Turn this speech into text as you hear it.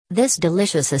This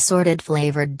delicious assorted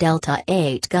flavored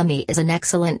Delta-8 gummy is an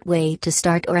excellent way to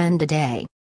start or end a day.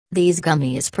 These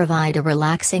gummies provide a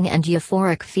relaxing and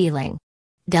euphoric feeling.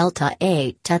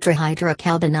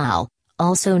 Delta-8-tetrahydrocannabinol,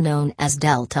 also known as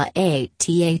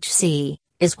Delta-8-THC,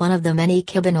 is one of the many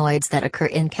cannabinoids that occur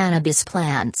in cannabis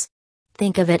plants.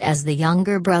 Think of it as the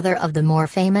younger brother of the more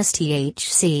famous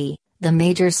THC, the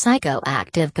major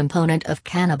psychoactive component of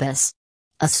cannabis.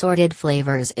 Assorted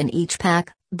flavors in each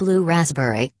pack: blue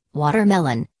raspberry,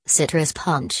 watermelon, citrus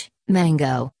punch,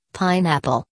 mango,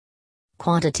 pineapple.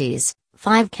 Quantities: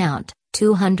 5 count,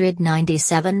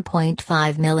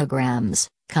 297.5 milligrams,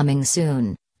 coming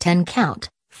soon; 10 count,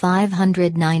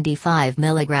 595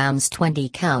 milligrams; 20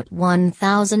 count,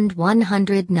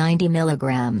 1190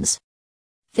 milligrams.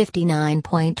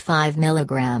 59.5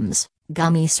 milligrams,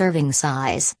 gummy serving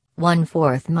size,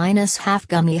 1/4 - half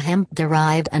gummy,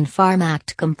 hemp-derived and Farm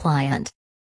Act compliant.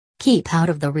 Keep out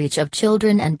of the reach of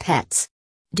children and pets.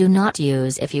 Do not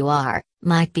use if you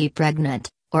might be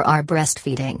pregnant, or are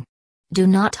breastfeeding. Do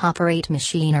not operate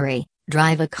machinery,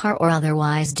 drive a car, or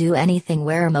otherwise do anything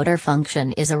where motor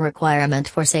function is a requirement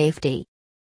for safety.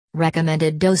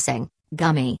 Recommended dosing: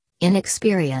 gummy,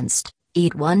 inexperienced,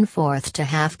 eat 1/4 to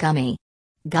half gummy.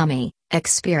 Gummy,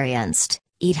 experienced,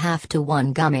 eat half to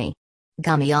 1 gummy.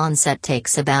 Gummy onset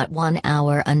takes about 1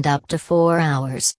 hour and up to 4 hours.